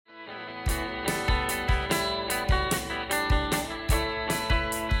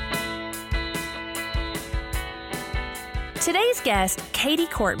Today's guest, Katie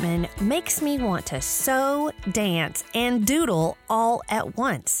Cortman, makes me want to sew, dance, and doodle all at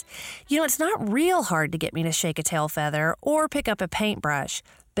once. You know, it's not real hard to get me to shake a tail feather or pick up a paintbrush,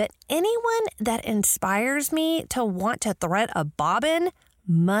 but anyone that inspires me to want to thread a bobbin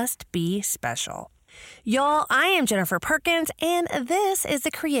must be special. Y'all, I am Jennifer Perkins, and this is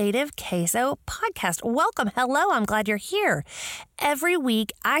the Creative Queso Podcast. Welcome. Hello. I'm glad you're here. Every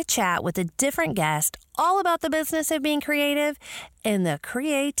week, I chat with a different guest all about the business of being creative and the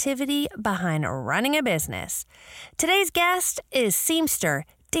creativity behind running a business. Today's guest is seamster,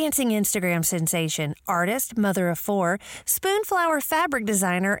 dancing Instagram sensation, artist, mother of four, spoonflower fabric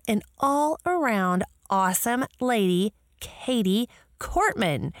designer, and all-around awesome lady, Katie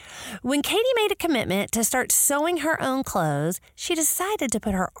Cortman. When Katie made a commitment to start sewing her own clothes, she decided to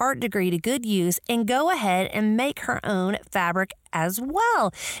put her art degree to good use and go ahead and make her own fabric as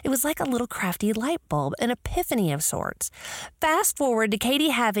well. It was like a little crafty light bulb, an epiphany of sorts. Fast forward to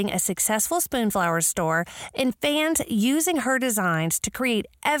Katie having a successful spoonflower store and fans using her designs to create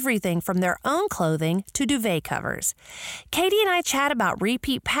everything from their own clothing to duvet covers. Katie and I chat about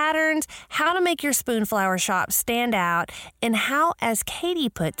repeat patterns, how to make your spoonflower shop stand out, and how, as Katie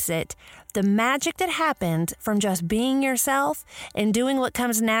puts it, the magic that happens from just being yourself and doing what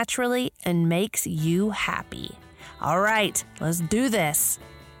comes naturally and makes you happy. All right, let's do this.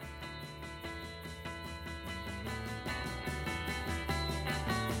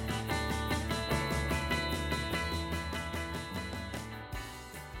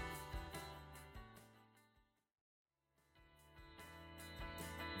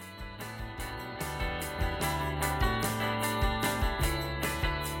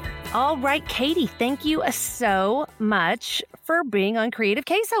 All right, Katie, thank you so much for being on Creative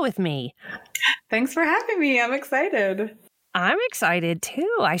Queso with me. Thanks for having me. I'm excited. I'm excited too.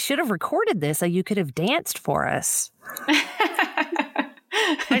 I should have recorded this so you could have danced for us.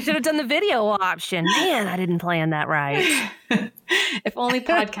 I should have done the video option. Man, I didn't plan that right. If only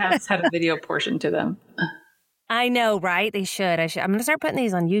podcasts had a video portion to them. I know, right? They should. I'm going to start putting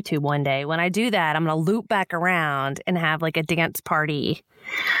these on YouTube one day. When I do that, I'm going to loop back around and have like a dance party.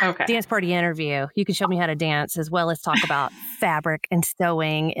 Okay. Dance party interview. You can show me how to dance as well as talk about fabric and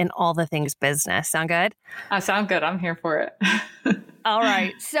sewing and all the things business. Sound good? Sound good. I'm here for it. All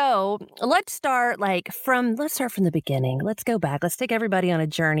right. So let's start from the beginning. Let's go back. Let's take everybody on a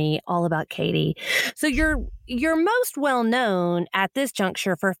journey all about Katie. So you're most well known at this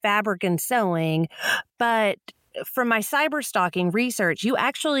juncture for fabric and sewing, but from my cyber stalking research, you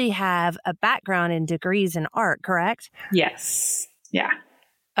actually have a background in degrees in art, correct? Yes. Yeah.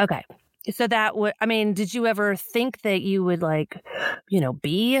 Okay. So did you ever think that you would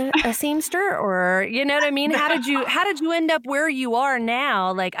be a seamster, or, you know what I mean? How did you end up where you are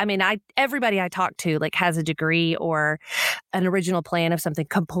now? Everybody I talk to has a degree or an original plan of something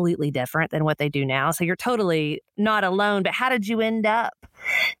completely different than what they do now. So you're totally not alone, but how did you end up,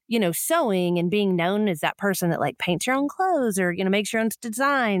 sewing and being known as that person that paints your own clothes or, makes your own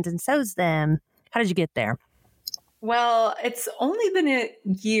designs and sews them? How did you get there? Well, it's only been a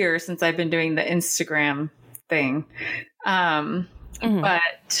year since I've been doing the Instagram thing. But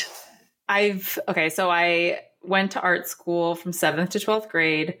so I went to art school from 7th to 12th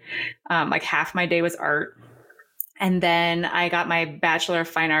grade. Half my day was art. And then I got my Bachelor of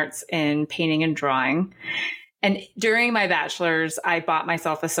Fine Arts in painting and drawing. And during my bachelor's, I bought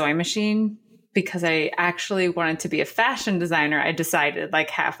myself a sewing machine because I actually wanted to be a fashion designer. I decided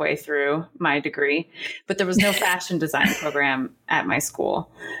halfway through my degree, but there was no fashion design program at my school.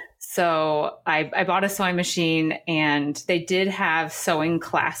 So I bought a sewing machine, and they did have sewing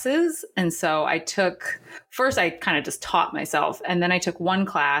classes. And so I kind of just taught myself. And then I took one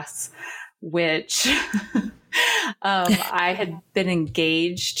class, which I had been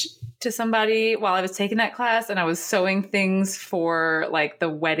engaged to somebody while I was taking that class, and I was sewing things for the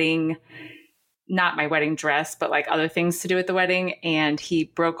wedding, not my wedding dress, but other things to do at the wedding. And he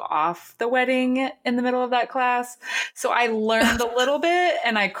broke off the wedding in the middle of that class. So I learned a little bit,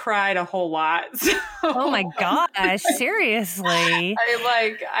 and I cried a whole lot. So, oh my gosh, seriously.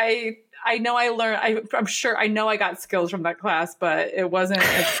 I know I learned, I'm sure I know I got skills from that class, but it wasn't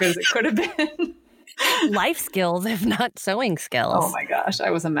as good as it could have been. Life skills, if not sewing skills. Oh my gosh,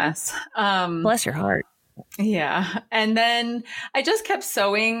 I was a mess. Bless your heart. Yeah. And then I just kept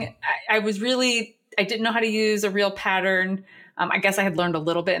sewing. I didn't know how to use a real pattern. I guess I had learned a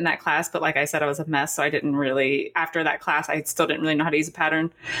little bit in that class, but like I said, I was a mess. So I didn't really, after that class, I still didn't really know how to use a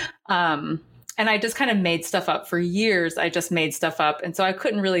pattern. And I just kind of made stuff up for years. I just made stuff up. And so I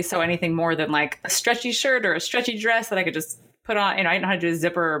couldn't really sew anything more than like a stretchy shirt or a stretchy dress that I could just put on. You know, I didn't know how to do a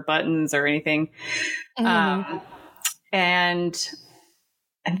zipper or buttons or anything. Mm-hmm. And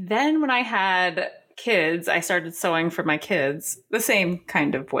then when I had kids, I started sewing for my kids the same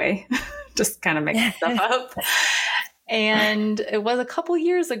kind of way, just kind of making stuff up. And it was a couple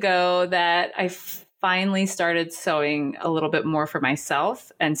years ago that I finally started sewing a little bit more for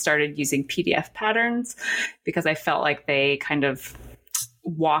myself and started using PDF patterns because I felt like they kind of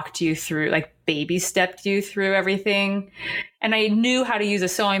walked you through, like baby stepped you through everything. And I knew how to use a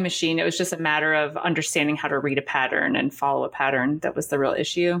sewing machine. It was just a matter of understanding how to read a pattern and follow a pattern. That was the real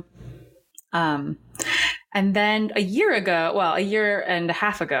issue. And then a year and a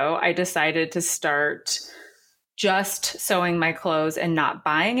half ago, I decided to start just sewing my clothes and not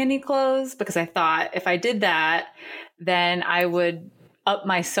buying any clothes because I thought if I did that, then I would up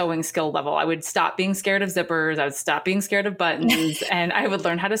my sewing skill level. I would stop being scared of zippers. I would stop being scared of buttons and I would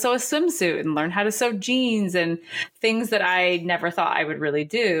learn how to sew a swimsuit and learn how to sew jeans and things that I never thought I would really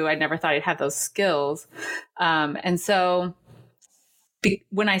do. I never thought I'd have those skills. And so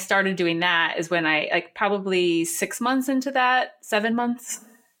when I started doing that is when I, like, probably 6 months into that, 7 months,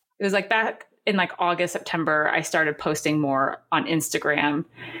 it was like back in like August, September, I started posting more on Instagram,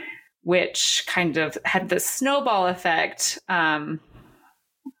 which kind of had this snowball effect.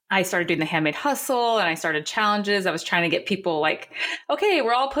 I started doing the Handmade Hustle and I started challenges. I was trying to get people like, okay,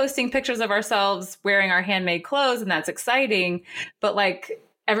 we're all posting pictures of ourselves wearing our handmade clothes and that's exciting. But like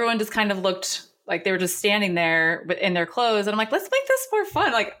everyone just kind of looked like they were just standing there in their clothes. And I'm like, let's make this more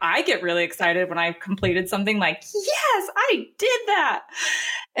fun. Like I get really excited when I completed something like, yes, I did that.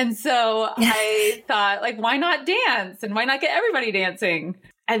 And so I thought like, why not dance? And why not get everybody dancing?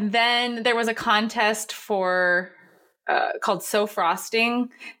 And then there was a contest for called Sew Frosting.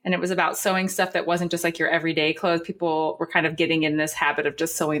 And it was about sewing stuff that wasn't just like your everyday clothes. People were kind of getting in this habit of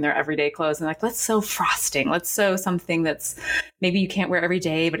just sewing their everyday clothes and like, let's sew frosting. Let's sew something that's maybe you can't wear every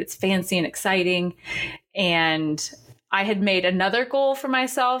day, but it's fancy and exciting. And I had made another goal for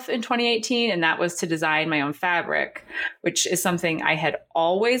myself in 2018, and that was to design my own fabric, which is something I had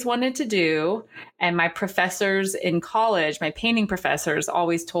always wanted to do. And my professors in college, my painting professors,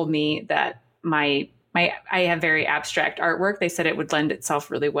 always told me that I have very abstract artwork. They said it would lend itself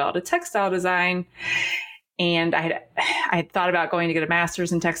really well to textile design. And I had thought about going to get a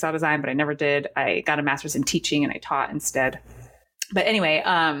master's in textile design, but I never did. I got a master's in teaching and I taught instead. But anyway,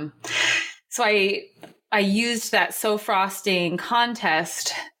 so I used that Sew Frosting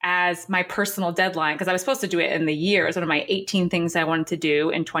contest as my personal deadline because I was supposed to do it in the year. It was one of my 18 things I wanted to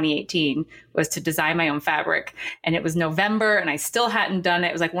do in 2018 was to design my own fabric. And it was November and I still hadn't done it.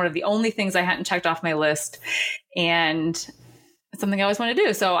 It was like one of the only things I hadn't checked off my list. And it's something I always wanted to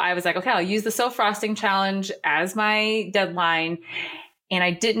do. So I was like, okay, I'll use the Sew Frosting challenge as my deadline. And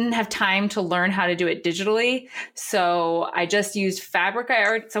I didn't have time to learn how to do it digitally. So I just used fabric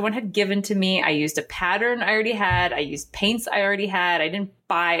someone had given to me. I used a pattern I already had. I used paints I already had. I didn't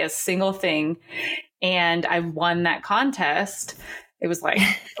buy a single thing. And I won that contest. It was like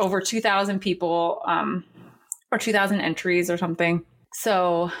over 2,000 people or 2,000 entries or something.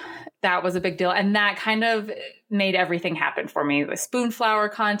 So that was a big deal. And that kind of made everything happen for me. The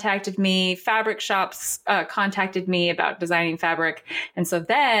Spoonflower contacted me, fabric shops contacted me about designing fabric. And so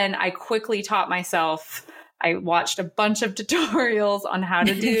then I quickly taught myself, I watched a bunch of tutorials on how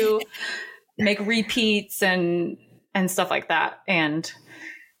to make repeats and stuff like that. And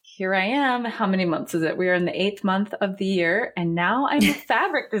here I am. How many months is it? We are in the 8th month of the year. And now I'm a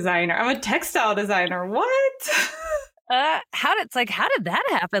fabric designer. I'm a textile designer. What? How did that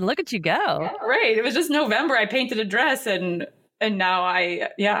happen? Look at you go. Yeah, right. It was just November. I painted a dress and now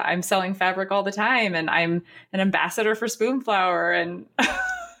I'm selling fabric all the time and I'm an ambassador for Spoonflower and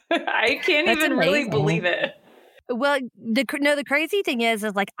I can't even really believe it. Well, the crazy thing is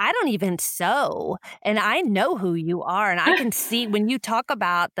like, I don't even sew and I know who you are and I can see when you talk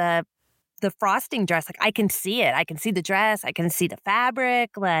about the frosting dress, like I can see it. I can see the dress. I can see the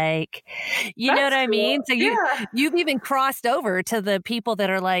fabric. Like, you know what I mean? So you've even crossed over to the people that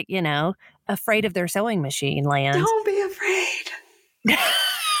are like, afraid of their sewing machine land. Don't be afraid.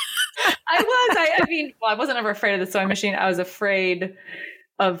 I wasn't ever afraid of the sewing machine. I was afraid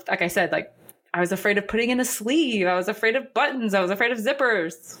of, like I said, like I was afraid of putting in a sleeve. I was afraid of buttons. I was afraid of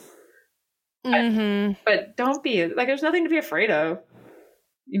zippers. Mm-hmm. But don't be like, there's nothing to be afraid of.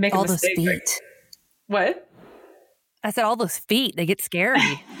 You make all a mistake. Those feet. What? I said all those feet. They get scary.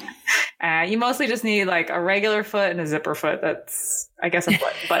 You mostly just need like a regular foot and a zipper foot. That's, I guess, a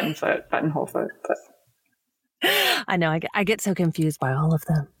buttonhole foot. But I know. I get so confused by all of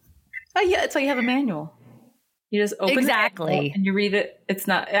them. Oh yeah, it's like you have a manual. You just open exactly and you read it. It's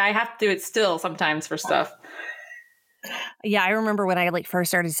not. I have to do it still sometimes for stuff. Yeah, I remember when I like first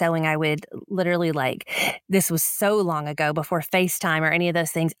started sewing, I would literally this was so long ago before FaceTime or any of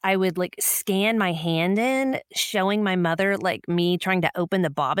those things. I would like scan my hand in, showing my mother like me trying to open the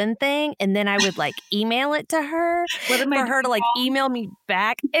bobbin thing, and then I would like email it to her What am I for her to doing like wrong? email me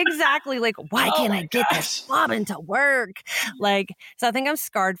back. Exactly, like why Oh can't my I get gosh. this bobbin to work? So I think I'm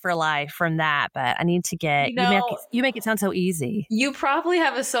scarred for life from that, but I need to get you make it sound so easy. You probably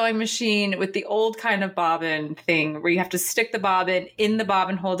have a sewing machine with the old kind of bobbin thing where you have to stick the bobbin in the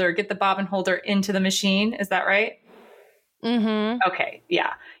bobbin holder, get the bobbin holder into the machine. Is that right? Mm-hmm. Okay.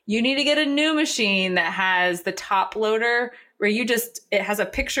 Yeah. You need to get a new machine that has the top loader where it has a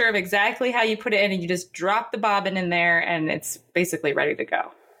picture of exactly how you put it in and you just drop the bobbin in there and it's basically ready to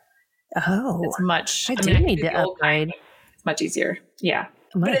go. Oh, it's much. I need to upgrade. It's much easier. Yeah.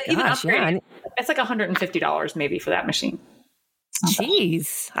 Oh my gosh, yeah. It's like $150 maybe for that machine.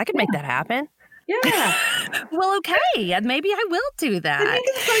 Jeez, I could make that happen. Yeah. Well, okay. Maybe I will do that. And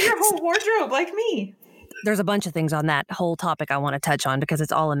you can sew your whole wardrobe like me. There's a bunch of things on that whole topic I want to touch on because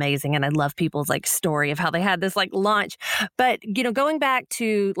it's all amazing. And I love people's like story of how they had this like launch. But, going back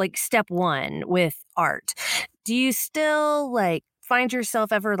to like step one with art, do you still like find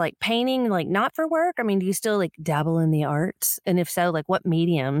yourself ever like painting, like not for work? I mean, do you still like dabble in the arts? And if so, like what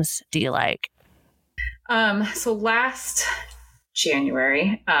mediums do you like? So last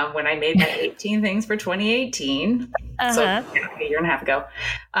January, when I made my 18 things for 2018, so a year and a half ago,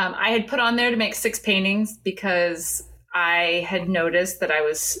 I had put on there to make 6 paintings because I had noticed that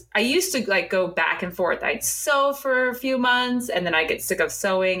I used to like go back and forth. I'd sew for a few months and then I'd get sick of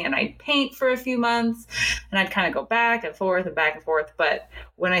sewing and I'd paint for a few months and I'd kind of go back and forth and back and forth. But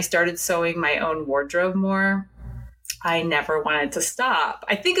when I started sewing my own wardrobe more, I never wanted to stop.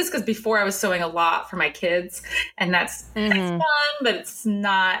 I think it's because before I was sewing a lot for my kids and that's fun, but it's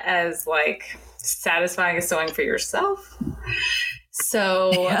not as like satisfying as sewing for yourself.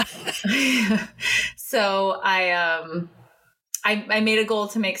 So, so I made a goal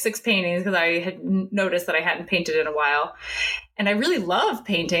to make 6 paintings because I had noticed that I hadn't painted in a while. And I really love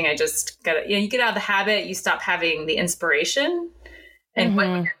painting. I just you get out of the habit, you stop having the inspiration. And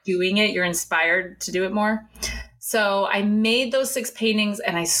when you're doing it, you're inspired to do it more. So I made those 6 paintings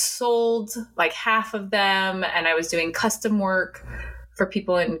and I sold like half of them. And I was doing custom work for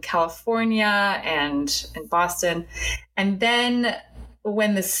people in California and in Boston. And then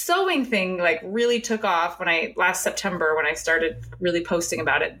when the sewing thing like really took off last September, when I started really posting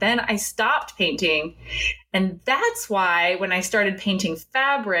about it, then I stopped painting. And that's why when I started painting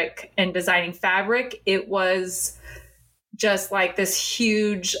fabric and designing fabric, it was just like this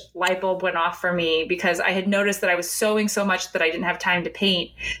huge light bulb went off for me because I had noticed that I was sewing so much that I didn't have time to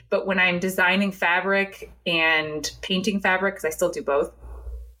paint. But when I'm designing fabric and painting fabric, because I still do both,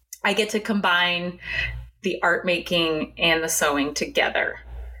 I get to combine the art making and the sewing together.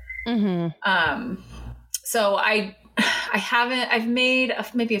 So I've made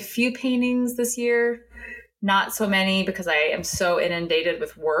maybe a few paintings this year, not so many because I am so inundated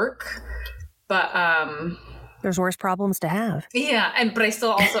with work, but, there's worse problems to have. Yeah. But I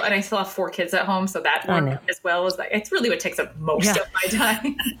still have 4 kids at home. So that work as well as it's really what takes up most of my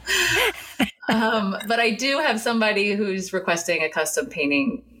time. But I do have somebody who's requesting a custom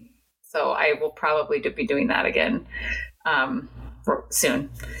painting. So I will probably be doing that again soon.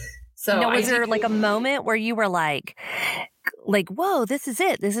 So now, was there like a moment where you were like, whoa, this is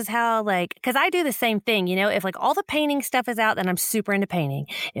it. This is how because I do the same thing, if like all the painting stuff is out, then I'm super into painting.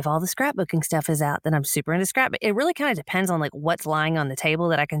 If all the scrapbooking stuff is out, then I'm super into scrapbook. It really kind of depends on like what's lying on the table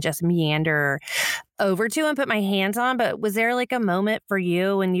that I can just meander over to and put my hands on. But was there like a moment for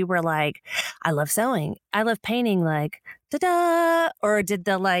you when you were like, I love sewing, I love painting, like, ta-da? Or did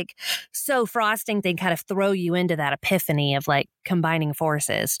the sew frosting thing kind of throw you into that epiphany of like combining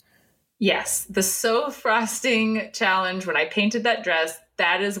forces? Yes, the sew frosting challenge, when I painted that dress,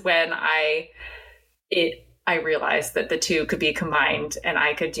 that is when I realized that the two could be combined and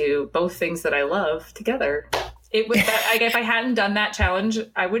I could do both things that I love together. It was that, if I hadn't done that challenge,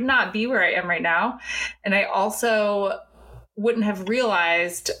 I would not be where I am right now. And I also wouldn't have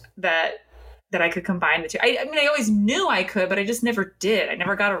realized that I could combine the two. I mean, I always knew I could, but I just never did. I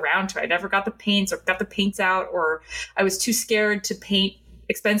never got around to it. I never got the paints or got the paints out, or I was too scared to paint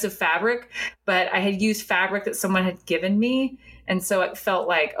expensive fabric, but I had used fabric that someone had given me. And so it felt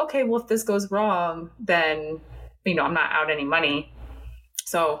like, okay, well, if this goes wrong, then, I'm not out any money.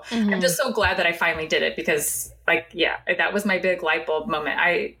 So I'm just so glad that I finally did it because that was my big light bulb moment.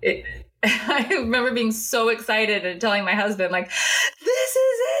 I remember being so excited and telling my husband, this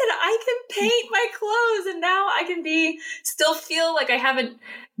is it. I can paint my clothes. And now I can still feel like I haven't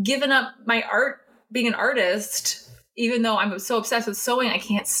given up my art, being an artist, even though I'm so obsessed with sewing, I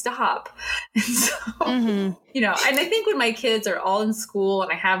can't stop. And so, you know, and I think when my kids are all in school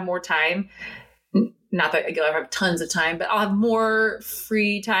and I have more time, not that I have tons of time, but I'll have more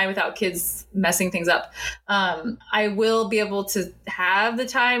free time without kids messing things up. I will be able to have the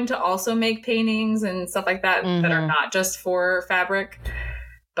time to also make paintings and stuff like that that are not just for fabric.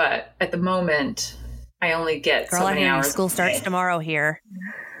 But at the moment, I only get so many hours. School starts tomorrow here.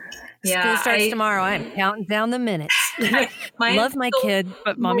 Yeah, school starts tomorrow. I'm counting down the minutes. Love my kid,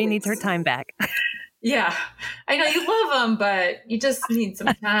 but mommy needs her time back. Yeah, I know you love them, but you just need some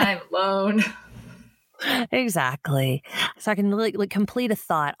time alone. Exactly. So I can like complete a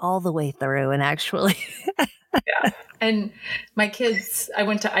thought all the way through and actually. Yeah. And my kids, I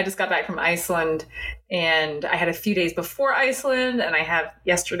just got back from Iceland and I had a few days before Iceland and I have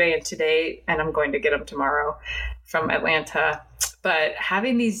yesterday and today, and I'm going to get them tomorrow from Atlanta. But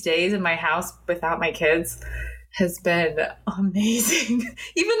having these days in my house without my kids has been amazing.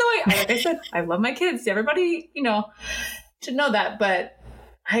 Even though like I said, I love my kids. Everybody, you know, should know that, but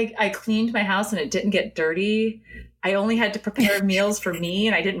I cleaned my house and it didn't get dirty. I only had to prepare meals for me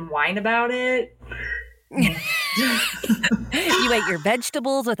and I didn't whine about it. You ate your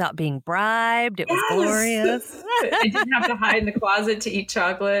vegetables without being bribed. It was glorious. I didn't have to hide in the closet to eat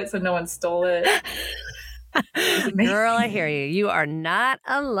chocolate so no one stole it. Girl, I hear you. You are not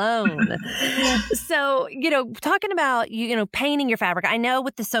alone. So, you know, talking about, you know, painting your fabric, I know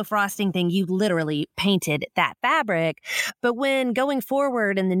with the So Frosting thing, you literally painted that fabric. But when going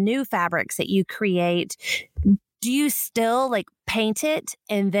forward in the new fabrics that you create, do you still like paint it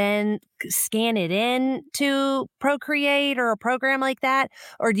and then scan it in to Procreate or a program like that?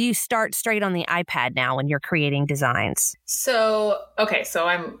 Or do you start straight on the iPad now when you're creating designs? So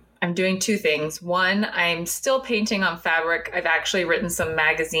I'm doing two things. One, I'm still painting on fabric. I've actually written some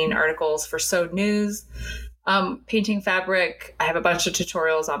magazine articles for Sewed News, painting fabric. I have a bunch of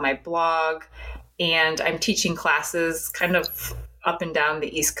tutorials on my blog, and I'm teaching classes kind of up and down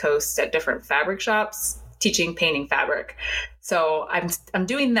the East Coast at different fabric shops, teaching painting fabric. So I'm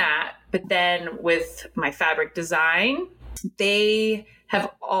doing that. But then with my fabric design, they have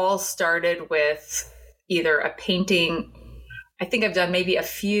all started with either a painting. I think I've done maybe a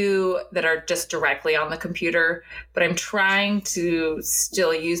few that are just directly on the computer, but I'm trying to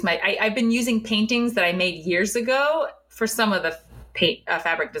still use I've been using paintings that I made years ago for some of the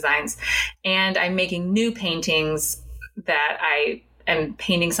fabric designs. And I'm making new paintings that I am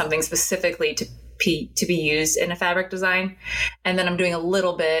painting something specifically to be used in a fabric design. And then I'm doing a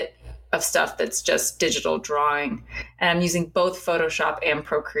little bit of stuff that's just digital drawing. And I'm using both Photoshop and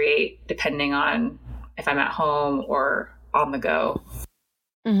Procreate, depending on if I'm at home or on the go.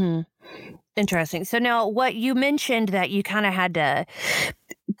 Interesting. So now what you mentioned that you kind of had to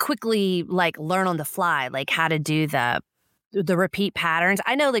quickly like learn on the fly, like how to do the repeat patterns.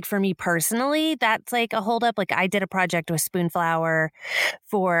 I know like for me personally, that's like a hold up. Like I did a project with Spoonflower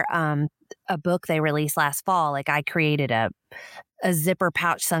for a book they released last fall. Like I created a zipper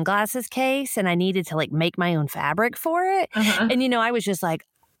pouch sunglasses case and I needed to like make my own fabric for it. And, you know, I was just like,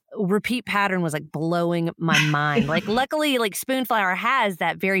 repeat pattern was like blowing my mind. Like luckily like Spoonflower has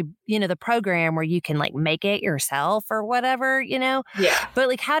that very, you know, the program where you can like make it yourself or whatever, you know? Yeah. But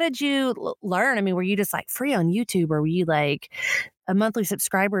like, how did you learn? I mean, were you just like free on YouTube or were you like a monthly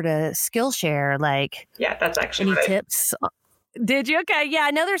subscriber to Skillshare? Like, yeah, that's actually any tips? Did you? Okay. Yeah.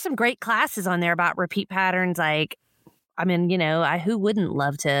 I know there's some great classes on there about repeat patterns. Like, I mean, you know, who wouldn't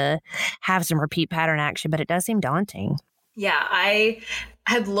love to have some repeat pattern action, but it does seem daunting. Yeah, I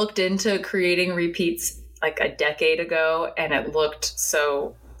had looked into creating repeats like a decade ago and it looked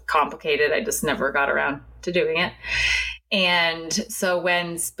so complicated. I just never got around to doing it. And so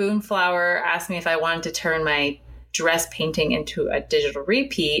when Spoonflower asked me if I wanted to turn my dress painting into a digital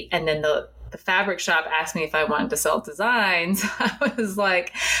repeat, and then the fabric shop asked me if I wanted to sell designs, I was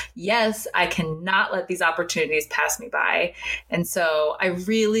like, yes, I cannot let these opportunities pass me by. And so I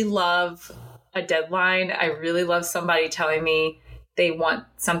really love a deadline. I really love somebody telling me they want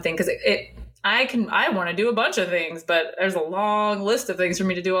something, because I want to do a bunch of things, but there's a long list of things for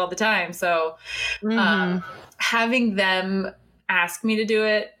me to do all the time. So having them ask me to do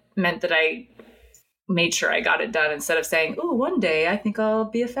it meant that I made sure I got it done instead of saying, oh, one day I think I'll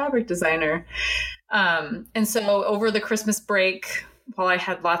be a fabric designer. And so over the Christmas break, while I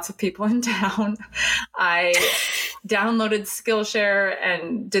had lots of people in town, I downloaded Skillshare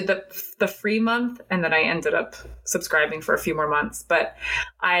and did the free month, and then I ended up subscribing for a few more months. But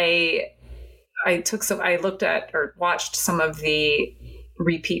I looked at or watched some of the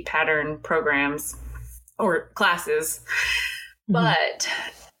repeat pattern programs or classes, but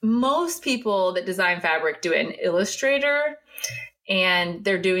most people that design fabric do it in Illustrator, and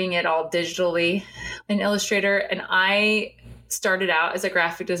they're doing it all digitally in Illustrator. And I started out as a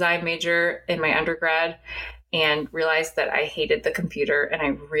graphic design major in my undergrad and realized that I hated the computer and I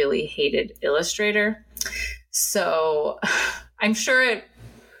really hated Illustrator. So I'm sure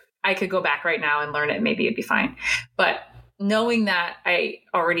I could go back right now and learn it. Maybe it'd be fine. But knowing that I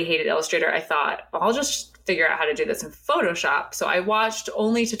already hated Illustrator, I thought, well, I'll just figure out how to do this in Photoshop. So I watched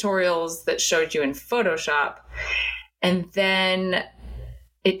only tutorials that showed you in Photoshop. And then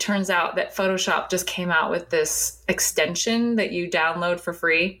it turns out that Photoshop just came out with this extension that you download for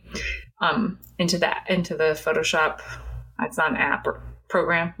free into the Photoshop. It's not an app or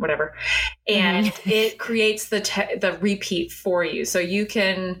program, whatever. And it creates the repeat for you. So you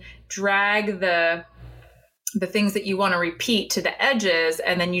can drag the things that you want to repeat to the edges,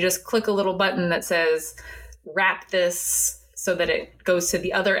 and then you just click a little button that says wrap this so that it goes to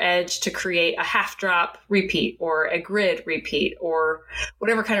the other edge to create a half drop repeat or a grid repeat or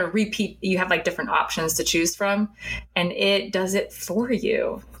whatever kind of repeat. You have like different options to choose from, and it does it for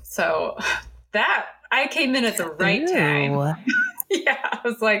you. So that I came in at the right time. Yeah, I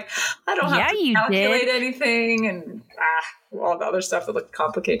was like, I don't have to calculate anything and all the other stuff that looked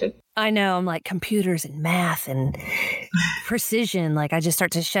complicated. I know. I'm like computers and math and precision. Like I just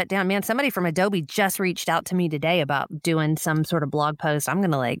start to shut down. Man, somebody from Adobe just reached out to me today about doing some sort of blog post. I'm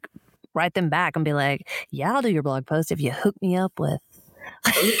going to like write them back and be like, yeah, I'll do your blog post if you hook me up with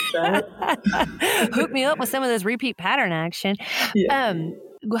hook me up with some of this repeat pattern action. Yeah.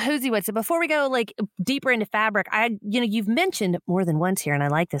 Hoosie Wood. So before we go like deeper into fabric, you've mentioned more than once here, and I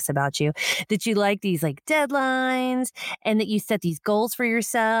like this about you, that you like these like deadlines and that you set these goals for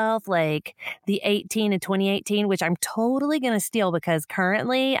yourself, like the 18 and 2018, which I'm totally going to steal because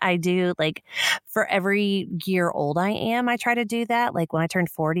currently I do like for every year old I am, I try to do that. Like when I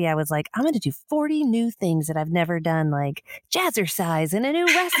turned 40, I was like, I'm going to do 40 new things that I've never done, like jazzercise in a new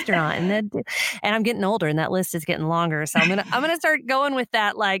restaurant. And I'm getting older and that list is getting longer. So I'm going to start going with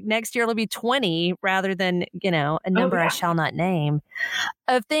that. Like next year it'll be 20 rather than, a number I shall not name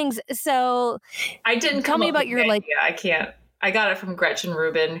of things. So I didn't tell me about your like, I can't, I got it from Gretchen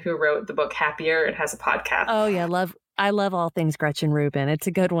Rubin, who wrote the book Happier. It has a podcast. Oh yeah. I love all things Gretchen Rubin. It's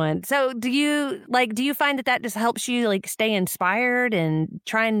a good one. So do you find that just helps you like stay inspired and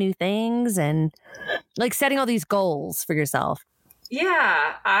trying new things and like setting all these goals for yourself?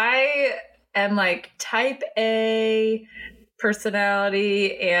 Yeah, I am like type A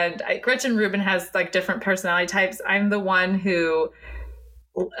personality, and Gretchen Rubin has like different personality types. I'm the one who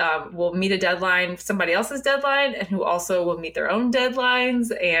will meet a deadline, somebody else's deadline, and who also will meet their own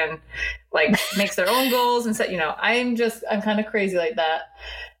deadlines and like makes their own goals. And so, I'm kind of crazy like that.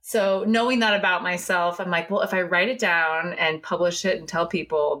 So knowing that about myself, I'm like, well, if I write it down and publish it and tell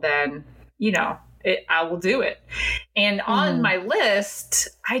people, then, I will do it. And on my list,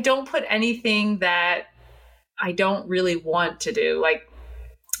 I don't put anything that I don't really want to do. Like,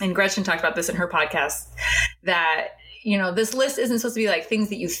 and Gretchen talked about this in her podcast, that, this list isn't supposed to be like things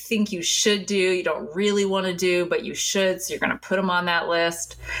that you think you should do, you don't really want to do, but you should. So you're going to put them on that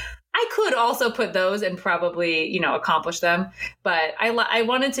list. I could also put those and probably, accomplish them. But I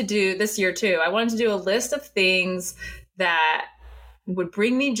wanted to do this year too. I wanted to do a list of things that would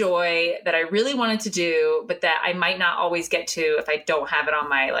bring me joy, that I really wanted to do, but that I might not always get to if I don't have it on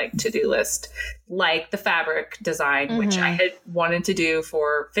my like to-do list, like the fabric design, which I had wanted to do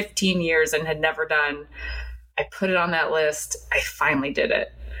for 15 years and had never done. I put it on that list. I finally did it.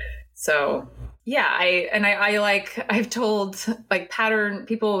 So yeah, I've told like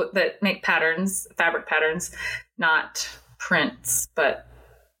people that make patterns, fabric patterns, not prints, but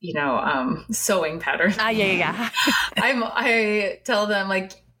sewing patterns. Yeah. I tell them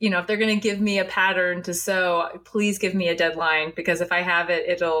like, if they're going to give me a pattern to sew, please give me a deadline, because if I have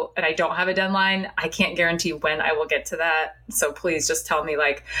it, and I don't have a deadline, I can't guarantee when I will get to that. So please just tell me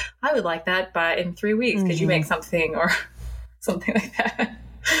like, I would like that in 3 weeks. Could you make something or something like that?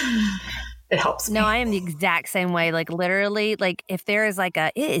 It helps me. No, I am the exact same way. Like literally, like if there is like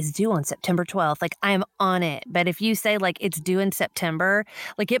it is due on September 12th, like I am on it. But if you say like it's due in September,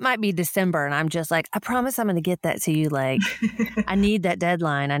 like it might be December, and I'm just like, I promise I'm going to get that to you. Like I need that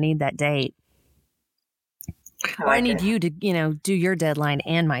deadline. I need that date. I need you to, do your deadline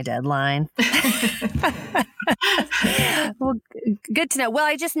and my deadline. Well, good to know. Well,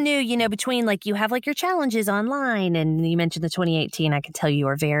 I just knew, between like you have like your challenges online, and you mentioned the 2018, I could tell you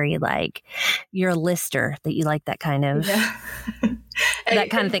are very like, you're a lister, that you like that kind of, that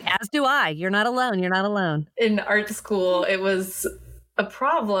kind of thing. As do I. You're not alone. In art school, it was a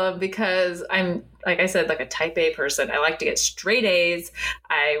problem because I'm, like I said, like a type A person. I like to get straight A's.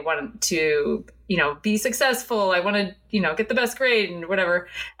 I want to, be successful. I want to, get the best grade and whatever.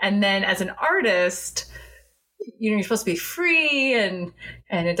 And then as an artist, you're supposed to be free and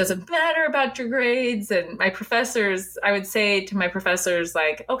it doesn't matter about your grades. And my professors, I would say to my professors,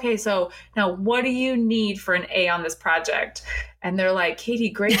 like, okay, so now what do you need for an A on this project? And they're like, Katie,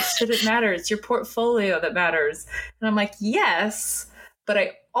 grades shouldn't matter. It's your portfolio that matters. And I'm like, yes, but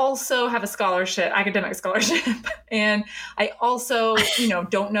I also have a scholarship, academic scholarship. And I also,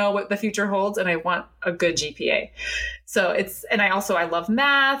 don't know what the future holds, and I want a good GPA. So I love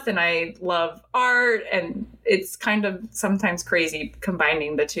math and I love art, and it's kind of sometimes crazy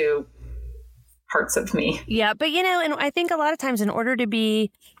combining the two parts of me. Yeah. But, and I think a lot of times in order to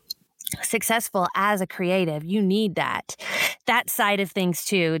be successful as a creative, you need that side of things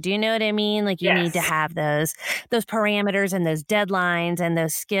too. Do you know what I mean? Like you need to have those parameters and those deadlines and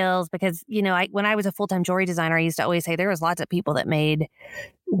those skills, because, when I was a full-time jewelry designer, I used to always say there was lots of people that made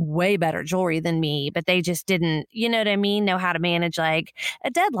way better jewelry than me, but they just didn't, know how to manage like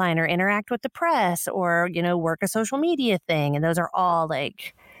a deadline or interact with the press or, work a social media thing. And those are all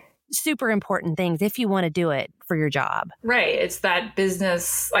like super important things if you want to do it for your job. Right. It's that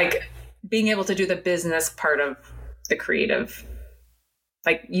business, like being able to do the business part of the creative,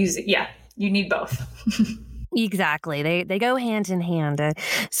 like you need both. Exactly. They go hand in hand.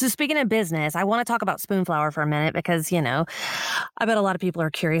 So speaking of business, I want to talk about Spoonflower for a minute because, I bet a lot of people are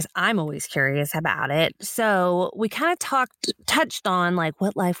curious. I'm always curious about it. So we kind of touched on like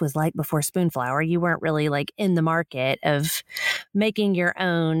what life was like before Spoonflower. You weren't really like in the market of making your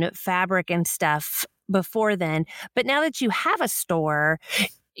own fabric and stuff before then. But now that you have a store,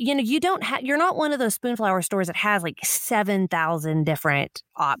 you're not one of those Spoonflower stores that has like 7,000 different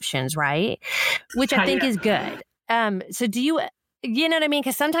options, right? Which I think is good. So do you know what I mean?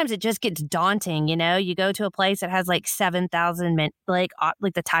 Because sometimes it just gets daunting, you go to a place that has like 7,000, like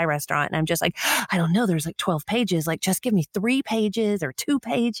the Thai restaurant. And I'm just like, I don't know. There's like 12 pages. Like, just give me 3 pages or 2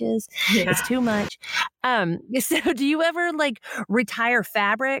 pages. Yeah. It's too much. So do you ever like retire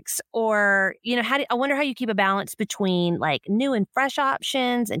fabrics or, I wonder how you keep a balance between like new and fresh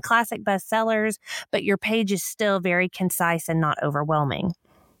options and classic bestsellers, but your page is still very concise and not overwhelming.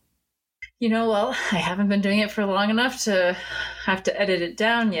 Well, I haven't been doing it for long enough to have to edit it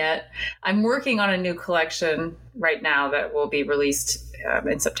down yet. I'm working on a new collection right now that will be released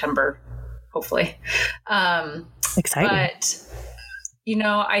in September, hopefully. Exciting. But,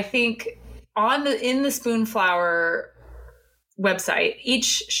 I think in the Spoonflower website,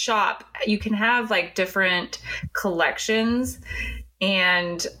 each shop, you can have like different collections.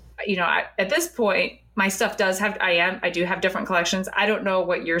 And, at this point, my stuff does have, I do have different collections. I don't know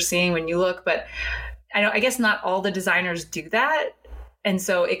what you're seeing when you look, but I guess not all the designers do that. And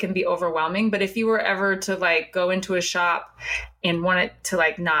so it can be overwhelming. But if you were ever to like go into a shop and want it to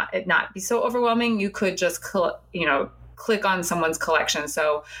like not be so overwhelming, you could just, click on someone's collection.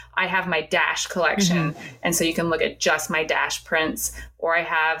 So I have my Dash collection. Mm-hmm. And so you can look at just my Dash prints, or I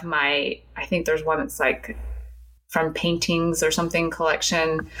have I think there's one that's like from paintings or something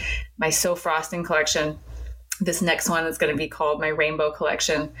collection, my So Frosting collection. This next one is going to be called my Rainbow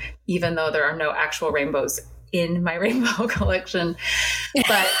collection, even though there are no actual rainbows in my Rainbow collection.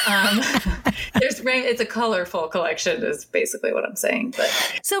 But it's a colorful collection is basically what I'm saying. But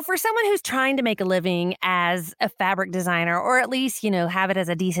so for someone who's trying to make a living as a fabric designer, or at least, have it as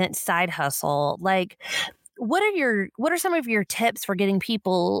a decent side hustle, like what are some of your tips for getting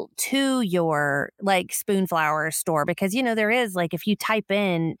people to your like Spoonflower store? Because, there is like, if you type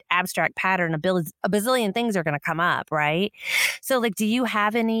in abstract pattern, a bazillion things are going to come up, right? So like, do you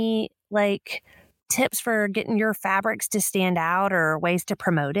have any like tips for getting your fabrics to stand out or ways to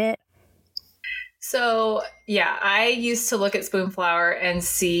promote it? So yeah, I used to look at Spoonflower and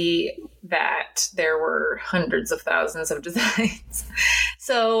see that there were hundreds of thousands of designs.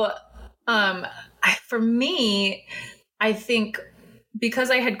 So, for me, I think because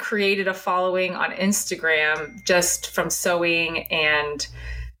I had created a following on Instagram just from sewing and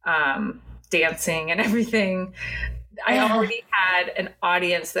dancing and everything, I already had an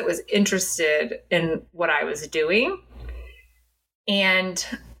audience that was interested in what I was doing. And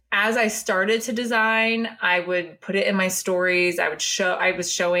as I started to design, I would put it in my stories. I was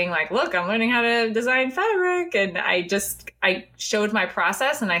showing like, look, I'm learning how to design fabric. And I showed my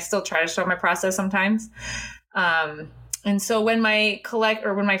process, and I still try to show my process sometimes. And so when my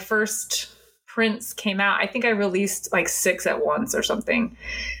first prints came out, I think I released like 6 at once or something.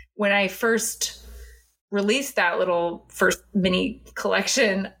 When I first released that little first mini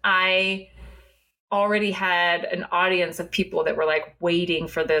collection, I already had an audience of people that were like waiting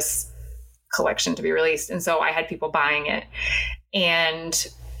for this collection to be released. And so I had people buying it. And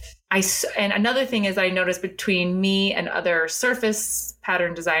another thing is I noticed between me and other surface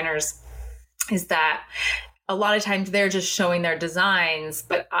pattern designers is that a lot of times they're just showing their designs,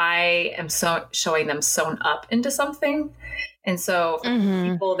 but I am showing them sewn up into something. And so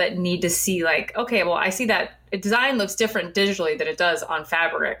for people that need to see like, okay, well, I see that a design looks different digitally than it does on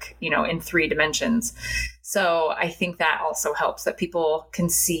fabric, in 3 dimensions. So I think that also helps, that people can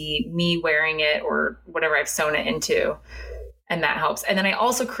see me wearing it or whatever I've sewn it into. And that helps. And then I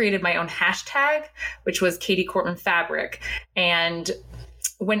also created my own hashtag, which was Katie Cortman Fabric. And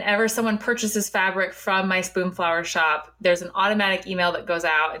whenever someone purchases fabric from my Spoonflower shop, there's an automatic email that goes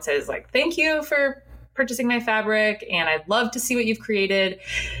out and says like, thank you for purchasing my fabric, and I'd love to see what you've created.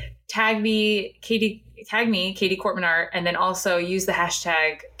 Tag me, Katie Cortman Art, and then also use the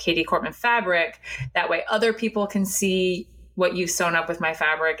hashtag Katie Cortman Fabric. That way other people can see what you've sewn up with my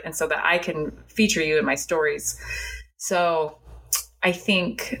fabric, and so that I can feature you in my stories. So I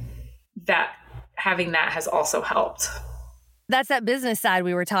think that having that has also helped. That's that business side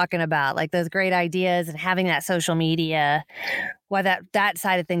we were talking about, like those great ideas and having that social media, why that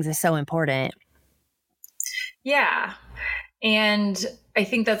side of things is so important. Yeah. And I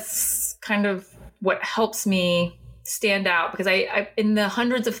think that's kind of what helps me stand out, because I in the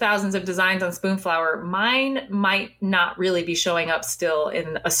hundreds of thousands of designs on Spoonflower, mine might not really be showing up still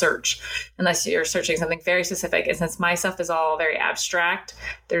in a search unless you're searching something very specific. And since my stuff is all very abstract,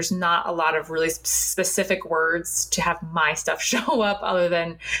 there's not a lot of really specific words to have my stuff show up, other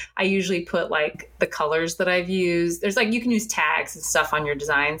than I usually put like the colors that I've used. There's like, you can use tags and stuff on your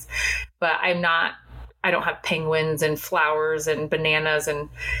designs, but I don't have penguins and flowers and bananas and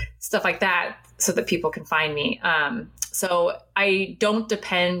stuff like that so that people can find me. So I don't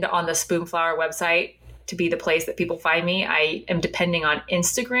depend on the Spoonflower website to be the place that people find me. I am depending on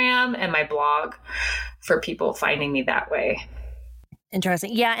Instagram and my blog for people finding me that way.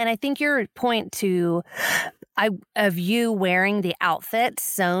 Interesting. Yeah. And I think your point of you wearing the outfit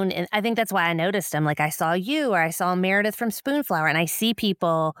sewn in, I think that's why I noticed them. Like I saw you, or I saw Meredith from Spoonflower, and I see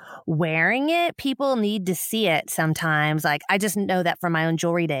people wearing it. People need to see it sometimes. Like I just know that from my own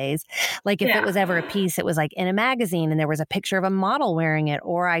jewelry days. Like if it was ever a piece, it was like in a magazine and there was a picture of a model wearing it,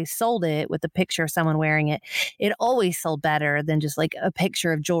 or I sold it with a picture of someone wearing it. It always sold better than just like a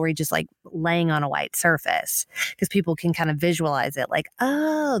picture of jewelry just like laying on a white surface, because people can kind of visualize it like,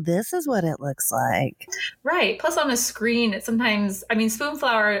 oh, this is what it looks like. Right. Plus on a screen,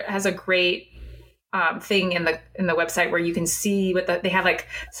 Spoonflower has a great thing in the website where you can see they have like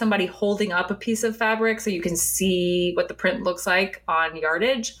somebody holding up a piece of fabric, so you can see what the print looks like on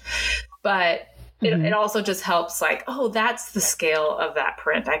yardage. But it also just helps like, oh, that's the scale of that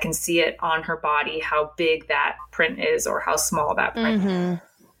print. I can see it on her body, how big that print is or how small that print is.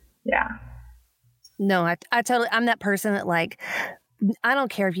 Yeah. No, I'm that person that like, I don't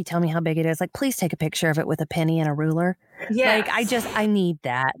care if you tell me how big it is. Like, please take a picture of it with a penny and a ruler. Yeah. Like, I need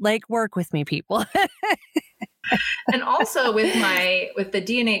that. Like, work with me, people. And also with the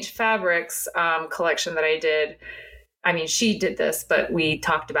D&H Fabrics collection that I did, I mean, she did this, but we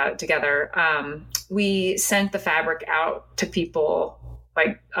talked about it together. We sent the fabric out to people,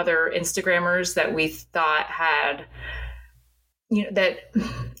 like other Instagrammers that we thought had,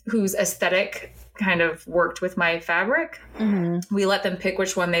 whose aesthetic kind of worked with my fabric. We let them pick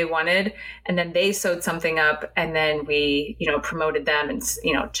which one they wanted, and then they sewed something up, and then we, promoted them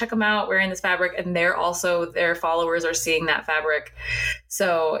and, check them out wearing this fabric. And their followers are seeing that fabric.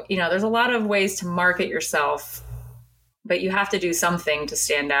 So, there's a lot of ways to market yourself, but you have to do something to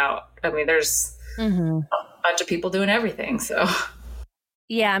stand out. I mean, there's a bunch of people doing everything. So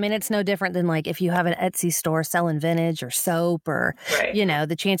yeah, I mean, it's no different than like if you have an Etsy store selling vintage or soap or,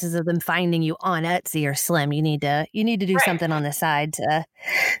 the chances of them finding you on Etsy are slim. You need to do something on the side to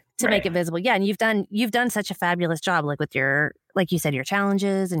make it visible. Yeah, and you've done such a fabulous job, like with your, like you said, your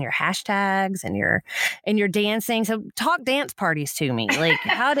challenges and your hashtags and your dancing. So talk dance parties to me. Like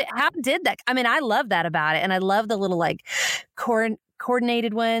how did that? I mean, I love that about it, and I love the little like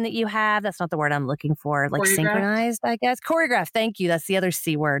coordinated one that you have. That's not the word I'm looking for. Like synchronized, I guess. Choreographed. Thank you. That's the other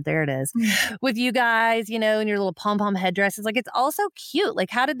C word. There it is. With you guys, in your little pom-pom headdresses. Like, it's also cute. Like,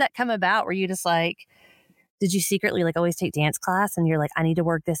 how did that come about? Were you just like, did you secretly like always take dance class and you're like, I need to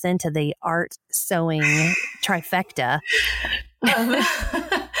work this into the art sewing trifecta?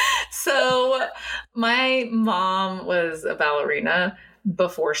 So my mom was a ballerina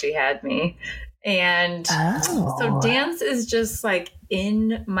before she had me. And so dance is just like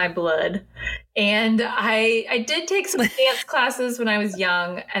in my blood. And I did take some dance classes when I was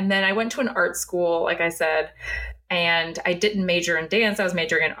young. And then I went to an art school, like I said, and I didn't major in dance. I was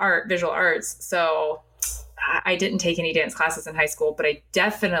majoring in art, visual arts. So I didn't take any dance classes in high school, but I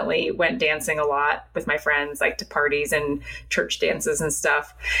definitely went dancing a lot with my friends, like to parties and church dances and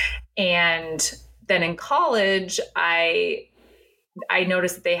stuff. And then in college, I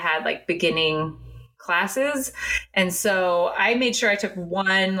noticed that they had like beginning classes. And so I made sure I took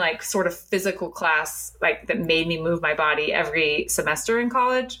one like sort of physical class, like that made me move my body every semester in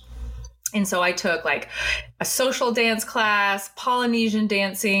college. And so I took like a social dance class, Polynesian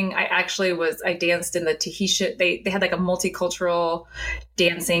dancing. I danced in the Tahitian, they had like a multicultural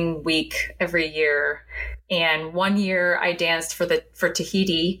dancing week every year. And one year I danced for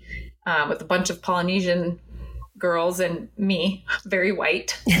Tahiti with a bunch of Polynesian girls and me, very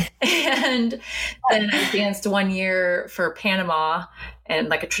white. And then I danced one year for Panama and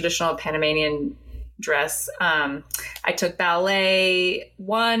like a traditional Panamanian dress. I took ballet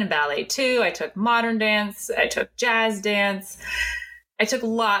 1 and ballet 2. I took modern dance. I took jazz dance. I took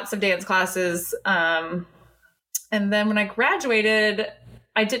lots of dance classes. And then when I graduated,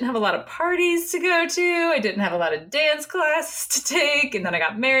 I didn't have a lot of parties to go to. I didn't have a lot of dance classes to take. And then I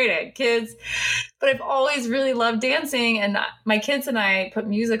got married. I had kids. But I've always really loved dancing. And my kids and I put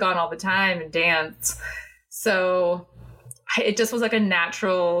music on all the time and dance. So it just was like a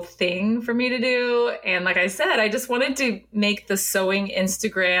natural thing for me to do. And like I said, I just wanted to make the sewing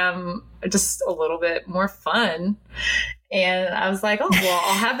Instagram just a little bit more fun. And I was like, oh, well,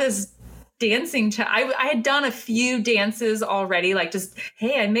 I'll have this dancing. I had done a few dances already, like just,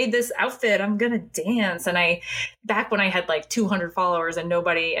 hey, I made this outfit, I'm going to dance. And back when I had like 200 followers and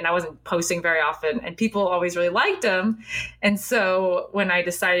I wasn't posting very often and people always really liked them. And so when I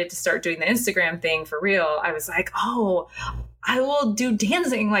decided to start doing the Instagram thing for real, I was like, oh, I will do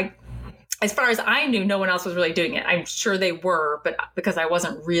dancing. Like, as far as I knew, no one else was really doing it. I'm sure they were, but because I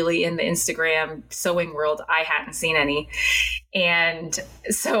wasn't really in the Instagram sewing world, I hadn't seen any. And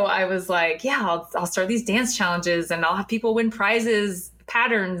so I was like, yeah, I'll start these dance challenges and I'll have people win prizes,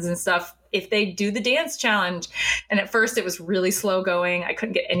 patterns and stuff if they do the dance challenge. And at first it was really slow going. I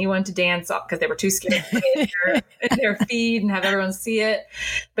couldn't get anyone to dance because they were too scared to put it in their feed and have everyone see it.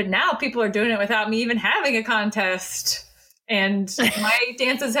 But now people are doing it without me even having a contest. And my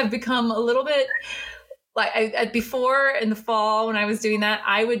dances have become a little bit like before in the fall when I was doing that,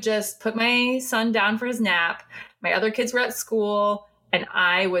 I would just put my son down for his nap. My other kids were at school and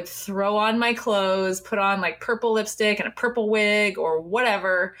I would throw on my clothes, put on like purple lipstick and a purple wig or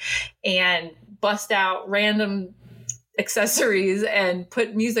whatever, and bust out random accessories and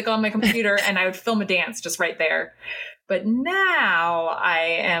put music on my computer and I would film a dance just right there. But now I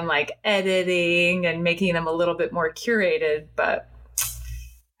am like editing and making them a little bit more curated, but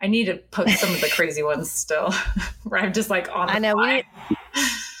I need to post some of the crazy ones still where I'm just like on the fly.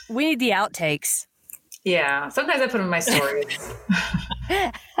 We need the outtakes. Yeah. Sometimes I put them in my stories.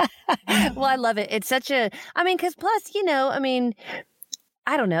 Well, I love it. It's such because plus,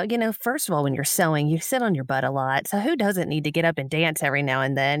 I don't know, first of all, when you're sewing, you sit on your butt a lot. So who doesn't need to get up and dance every now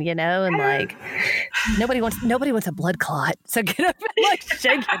and then, and like nobody wants a blood clot. So get up and like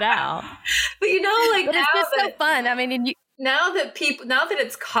shake it out. But but it's just so fun. Now that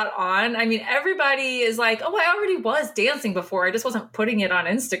it's caught on, everybody is like, oh, I already was dancing before. I just wasn't putting it on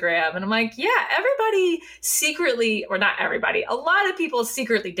Instagram. And I'm like, yeah, everybody secretly, or not everybody, a lot of people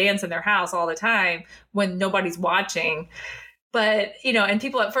secretly dance in their house all the time when nobody's watching. But, and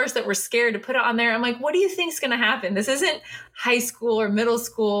people at first that were scared to put it on there, I'm like, what do you think is going to happen? This isn't high school or middle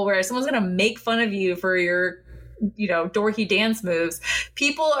school where someone's going to make fun of you for your, dorky dance moves.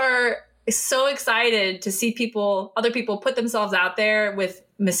 People are so excited to see other people put themselves out there with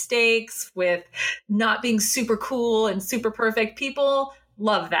mistakes, with not being super cool and super perfect. People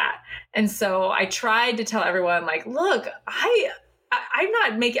love that. And so I tried to tell everyone, like, look, I'm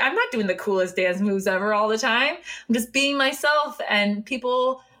not doing the coolest dance moves ever all the time. I'm just being myself and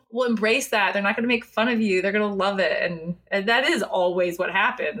people will embrace that. They're not going to make fun of you. They're going to love it. And that is always what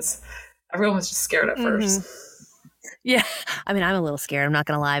happens. Everyone was just scared at first. Yeah. I'm a little scared. I'm not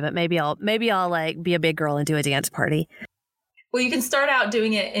going to lie, but maybe I'll like be a big girl and do a dance party. Well, you can start out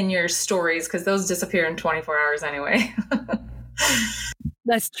doing it in your stories because those disappear in 24 hours anyway.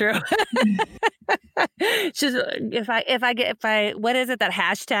 That's true. Just what is it, that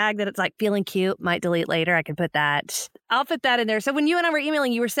hashtag that it's like feeling cute, might delete later, I can put that. I'll put that in there. So when you and I were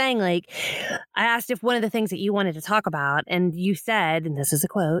emailing, you were saying, like, I asked if one of the things that you wanted to talk about, and you said, and this is a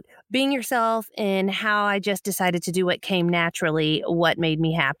quote, being yourself and how I just decided to do what came naturally, what made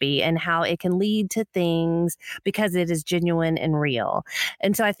me happy, and how it can lead to things because it is genuine and real.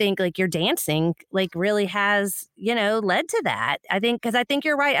 And so I think like your dancing like really has, led to that. I think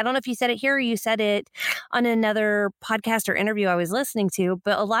you're right. I don't know if you said it here or you said it on another podcast or interview I was listening to,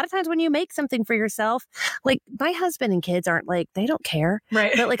 but a lot of times when you make something for yourself, like my husband and kids aren't like, they don't care.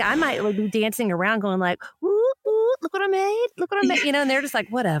 Right. But like I might like be dancing around going like, ooh, ooh, look what I made. Look what I made. And they're just like,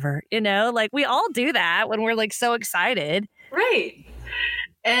 whatever, like we all do that when we're like so excited. Right.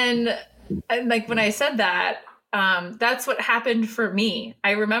 And like when I said that, that's what happened for me.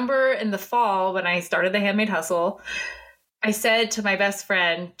 I remember in the fall when I started the Handmade Hustle, I said to my best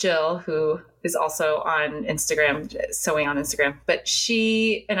friend, Jill, who is also on Instagram, sewing on Instagram, but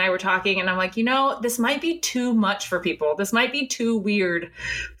she and I were talking and I'm like, this might be too much for people. This might be too weird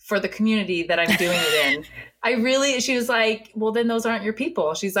for the community that I'm doing it in. She was like, well, then those aren't your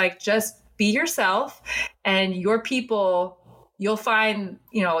people. She's like, just be yourself and your people, you'll find,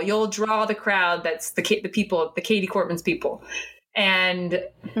 you'll draw the crowd. That's the people, the Katie Cortman's people. And,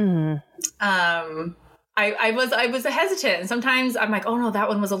 I was hesitant. And sometimes I'm like, oh no, that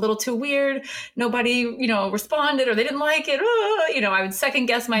one was a little too weird. Nobody, responded or they didn't like it. I would second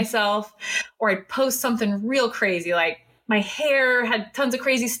guess myself, or I'd post something real crazy. Like my hair had tons of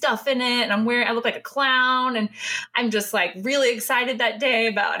crazy stuff in it and I look like a clown. And I'm just like really excited that day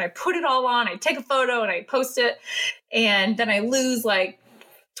and I put it all on, I take a photo and I post it. And then I lose like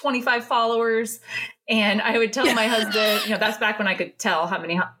 25 followers. And I would tell my husband, that's back when I could tell how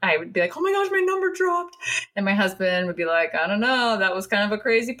many, I would be like, oh my gosh, my number dropped. And my husband would be like, I don't know, that was kind of a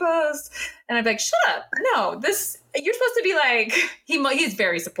crazy post. And I'd be like, shut up. No, you're supposed to be like, he's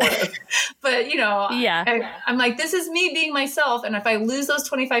very supportive, but yeah, I'm like, this is me being myself. And if I lose those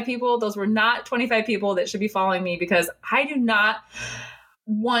 25 people, those were not 25 people that should be following me, because I do not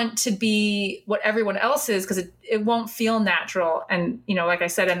want to be what everyone else is, because it won't feel natural. And, like I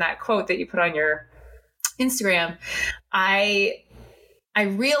said in that quote that you put on your Instagram, I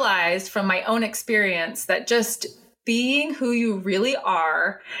realized from my own experience that just being who you really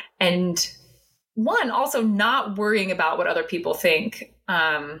are, and also not worrying about what other people think,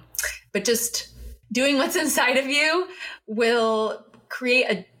 but just doing what's inside of you will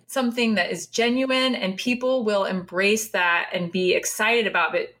create something that is genuine, and people will embrace that and be excited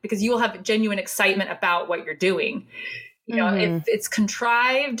about it, because you will have genuine excitement about what you're doing. If it's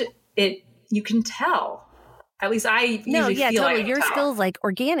contrived, you can tell. At least I usually feel totally. Like your skills like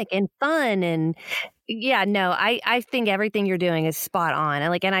organic and fun, and I think everything you're doing is spot on.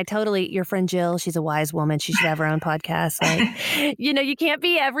 And I totally, your friend Jill, she's a wise woman. She should have her own podcast. Like, you can't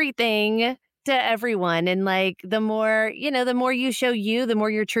be everything to everyone. And like, the more you show you, the more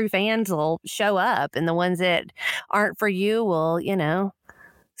your true fans will show up, and the ones that aren't for you will,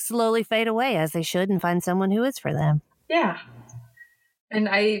 slowly fade away, as they should, and find someone who is for them. Yeah. And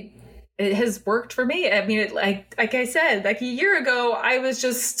it has worked for me. I mean, like I said, like a year ago, I was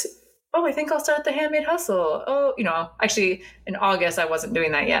just, I think I'll start the Handmade Hustle. Actually in August, I wasn't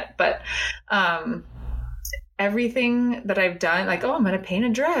doing that yet, but, everything that I've done, like, I'm going to paint a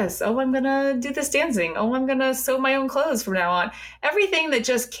dress. I'm going to do this dancing. I'm going to sew my own clothes from now on. Everything that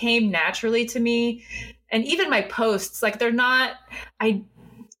just came naturally to me. And even my posts, like I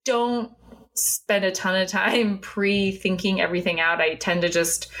don't spend a ton of time pre-thinking everything out. I tend to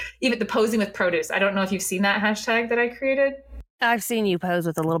just, even the posing with produce. I don't know if you've seen that hashtag that I created. I've seen you pose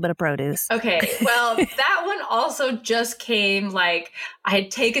with a little bit of produce. Okay. Well, that one also just came, like, I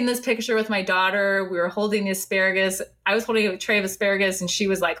had taken this picture with my daughter. We were holding the asparagus. I was holding a tray of asparagus and she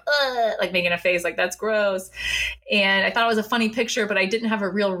was like, ugh, like making a face like, that's gross. And I thought it was a funny picture, but I didn't have a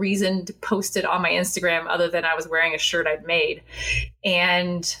real reason to post it on my Instagram other than I was wearing a shirt I'd made.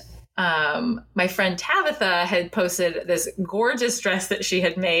 And my friend Tabitha had posted this gorgeous dress that she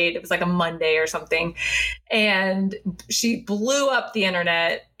had made. It was like a Monday or something. And she blew up the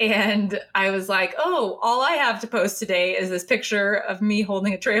internet. And I was like, all I have to post today is this picture of me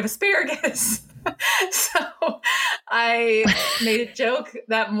holding a tray of asparagus. So I made a joke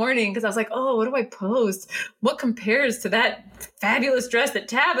that morning because I was like, what do I post? What compares to that fabulous dress that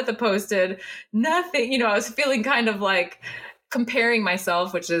Tabitha posted? Nothing. I was feeling kind of like comparing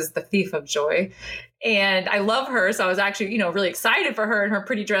myself, which is the thief of joy. And I love her. So I was actually, really excited for her and her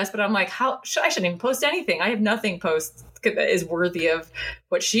pretty dress, but I'm like, I shouldn't even post anything. I have nothing post that is worthy of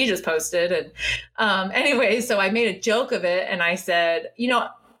what she just posted. And anyway, so I made a joke of it, and I said,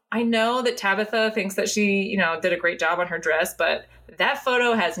 I know that Tabitha thinks that she, did a great job on her dress, but that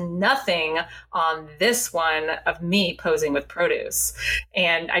photo has nothing on this one of me posing with produce.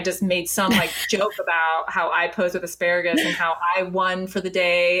 And I just made some joke about how I pose with asparagus and how I won for the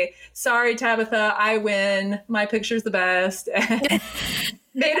day. Sorry, Tabitha, I win. My picture's the best.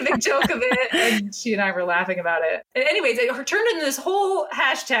 Made a big joke of it, and she and I were laughing about it. And anyways, it turned into this whole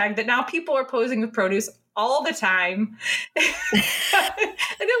hashtag that now people are posing with produce all the time. And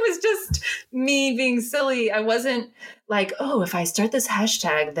it was just me being silly. I wasn't like, oh, if I start this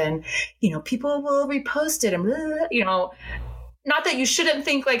hashtag, then, people will repost it. And, not that you shouldn't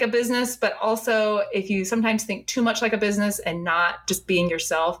think like a business, but also if you sometimes think too much like a business and not just being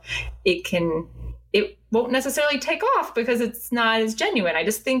yourself, it won't necessarily take off because it's not as genuine. I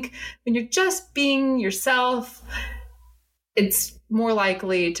just think when you're just being yourself, it's more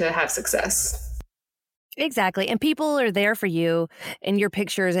likely to have success. Exactly. And people are there for you in your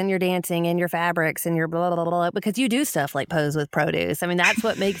pictures and your dancing and your fabrics and your blah, blah, blah, blah, because you do stuff like pose with produce. I mean, that's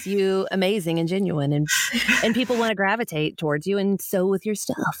what makes you amazing and genuine, and people want to gravitate towards you, and so with your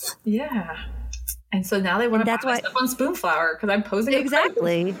stuff. Yeah. And so now they want to buy my stuff on Spoonflower because I'm posing.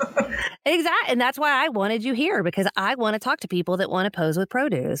 Exactly. Exactly. And that's why I wanted you here, because I want to talk to people that want to pose with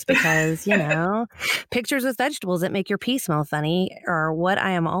produce, because, pictures with vegetables that make your pee smell funny are what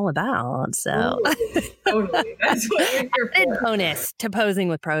I am all about. So totally. That's what you're here for. Bonus to posing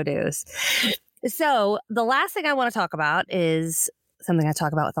with produce. So the last thing I want to talk about is something I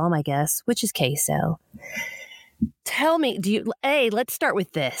talk about with all my guests, which is queso. Tell me, let's start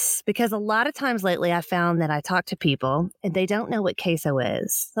with this, because a lot of times lately I found that I talk to people and they don't know what queso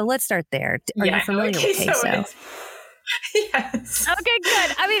is. So let's start there. Are you familiar with queso? Yes. Okay,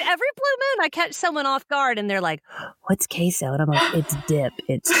 good. I mean, every blue moon I catch someone off guard and they're like, what's queso? And I'm like, it's dip.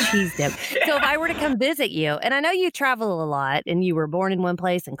 It's cheese dip. Yeah. So if I were to come visit you, and I know you travel a lot and you were born in one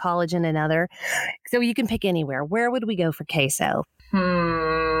place and college in another, so you can pick anywhere. Where would we go for queso?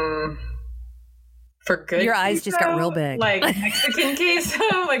 For good Your eyes queso? Just got real big. Like Mexican queso?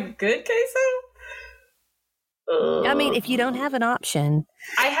 Like good queso? I mean, if you don't have an option,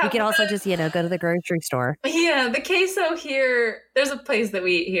 you could also just, go to the grocery store. Yeah, the queso here, there's a place that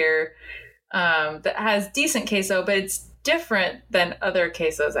we eat here that has decent queso, but it's different than other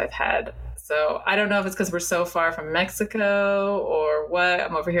quesos I've had. So I don't know if it's because we're so far from Mexico or what.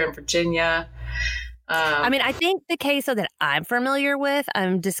 I'm over here in Virginia. I think the queso that I'm familiar with,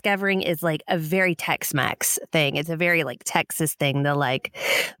 I'm discovering is like a very Tex-Mex thing. It's a very like Texas thing, the like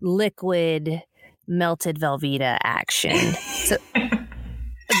liquid melted Velveeta action. So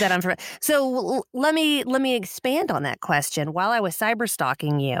that I'm from. So let me expand on that question. While I was cyber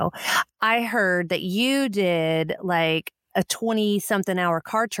stalking you, I heard that you did like a 20-something hour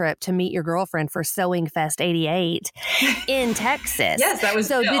car trip to meet your girlfriend for Sewing Fest 88 in Texas. Yes, that was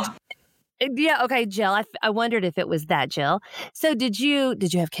so. Yeah. Okay, Jill. I wondered if it was that, Jill. So did you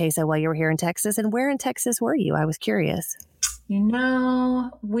have queso while you were here in Texas? And where in Texas were you? I was curious.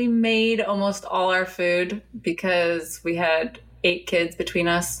 We made almost all our food because we had 8 kids between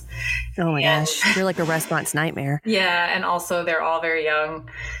us. Oh my gosh. You're like a restaurant's nightmare. Yeah. And also they're all very young.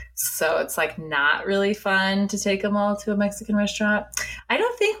 So it's like not really fun to take them all to a Mexican restaurant. I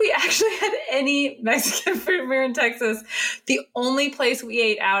don't think we actually had any Mexican food when we were in Texas. The only place we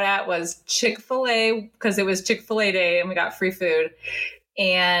ate out at was Chick-fil-A because it was Chick-fil-A day and we got free food,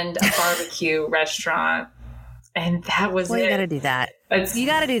 and a barbecue restaurant. And that was it. You got to do that. You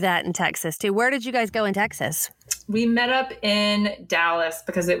got to do that in Texas too. Where did you guys go in Texas? We met up in Dallas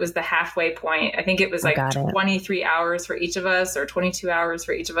because it was the halfway point. I think it was 23 hours for each of us, or 22 hours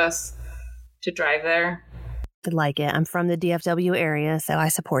for each of us to drive there. I like it. I'm from the DFW area, so I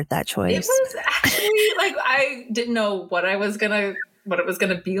support that choice. It was actually I didn't know what it was gonna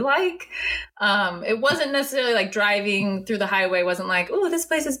be like. It wasn't necessarily like driving through the highway wasn't like, oh, this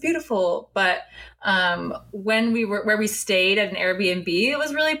place is beautiful. But when we were where we stayed at an Airbnb, it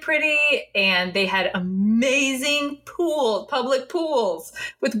was really pretty, and they had amazing public pools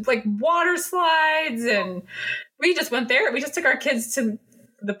with like water slides, and we just went there. We just took our kids to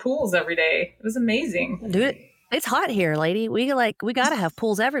the pools every day. It was amazing. Dude, it's hot here, lady. We got to have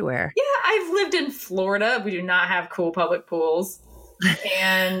pools everywhere. Yeah, I've lived in Florida. We do not have cool public pools.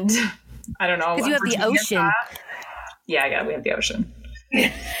 And I don't know. Because you have the ocean. Yeah, we have the ocean.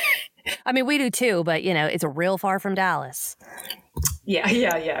 I mean, we do too, but it's real far from Dallas. Yeah,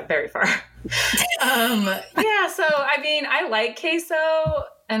 very far. So I mean, I like queso,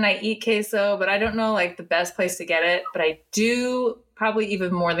 and I eat queso, but I don't know like the best place to get it. But I do probably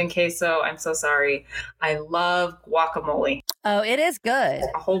even more than queso. I'm so sorry. I love guacamole. Oh, it is good.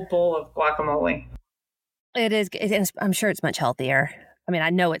 A whole bowl of guacamole. It is. I'm sure it's much healthier. I mean, I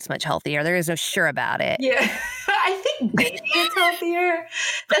know it's much healthier. There is no sure about it. Yeah, I think maybe it's healthier.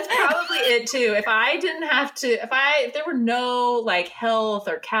 That's probably it too. If I didn't have to, if there were no like health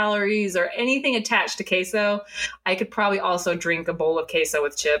or calories or anything attached to queso, I could probably also drink a bowl of queso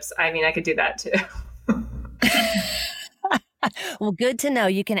with chips. I mean, I could do that too. Well, good to know.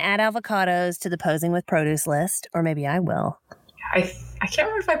 You can add avocados to the posing with produce list, or maybe I will. I can't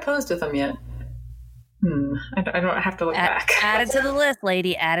remember if I posed with them yet. I don't have to look back. Add it to the list,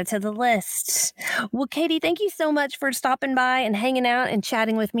 lady. Add it to the list. Well, Katie, thank you so much for stopping by and hanging out and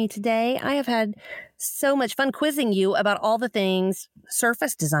chatting with me today. I have had so much fun quizzing you about all the things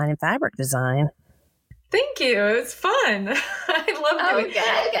surface design and fabric design. Thank you. It's fun. I love doing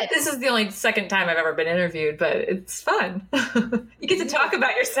it. Good. This is the only second time I've ever been interviewed, but it's fun. You get to talk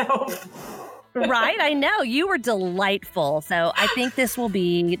about yourself. Right? I know. You were delightful. So I think this will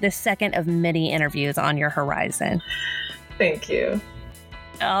be the second of many interviews on your horizon. Thank you.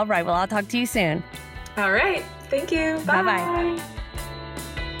 All right. Well, I'll talk to you soon. All right. Thank you. Bye. Bye-bye.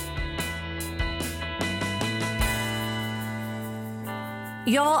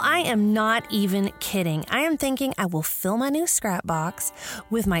 Y'all, I am not even kidding. I am thinking I will fill my new scrap box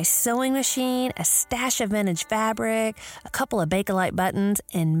with my sewing machine, a stash of vintage fabric, a couple of Bakelite buttons,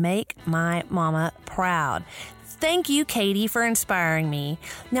 and make my mama proud. Thank you, Katie, for inspiring me.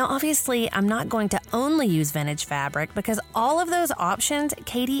 Now, obviously, I'm not going to only use vintage fabric because all of those options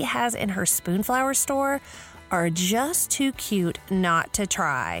Katie has in her Spoonflower store are just too cute not to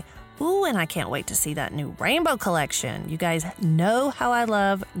try. Ooh, and I can't wait to see that new rainbow collection. You guys know how I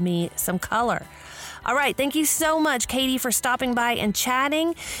love me some color. All right, thank you so much, Katie, for stopping by and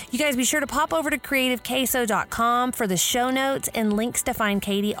chatting. You guys be sure to pop over to creativequeso.com for the show notes and links to find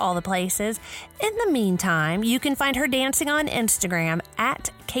Katie all the places. In the meantime, you can find her dancing on Instagram at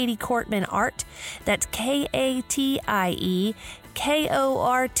Katie Kortman Art. That's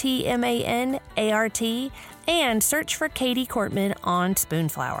KatieKortmanArt. And search for Katie Kortman on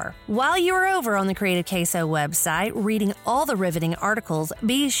Spoonflower. While you are over on the Creative Queso website reading all the riveting articles,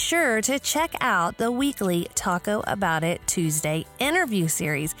 be sure to check out the weekly Taco About It Tuesday interview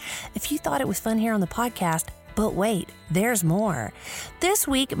series. If you thought it was fun here on the podcast, but wait, there's more. This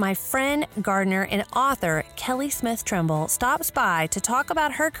week, my friend, gardener, and author Kelly Smith Trimble stops by to talk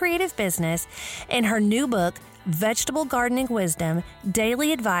about her creative business and her new book, Vegetable Gardening Wisdom,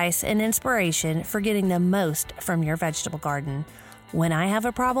 Daily Advice and Inspiration for Getting the Most from Your Vegetable Garden. When I have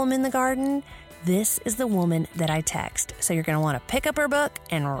a problem in the garden, this is the woman that I text. So you're going to want to pick up her book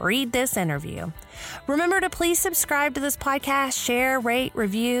and read this interview. Remember to please subscribe to this podcast, share, rate,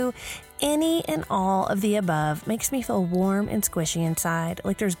 review. Any and all of the above makes me feel warm and squishy inside,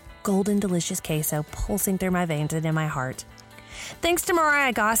 like there's golden, delicious queso pulsing through my veins and in my heart. Thanks to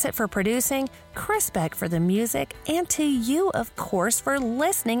Mariah Gossett for producing, Chris Beck for the music, and to you, of course, for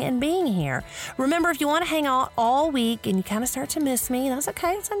listening and being here. Remember, if you want to hang out all week and you kind of start to miss me, that's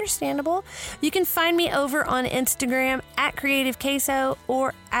okay. It's understandable. You can find me over on Instagram at Creative Queso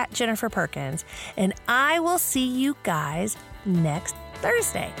or at Jennifer Perkins. And I will see you guys next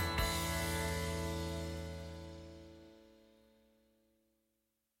Thursday.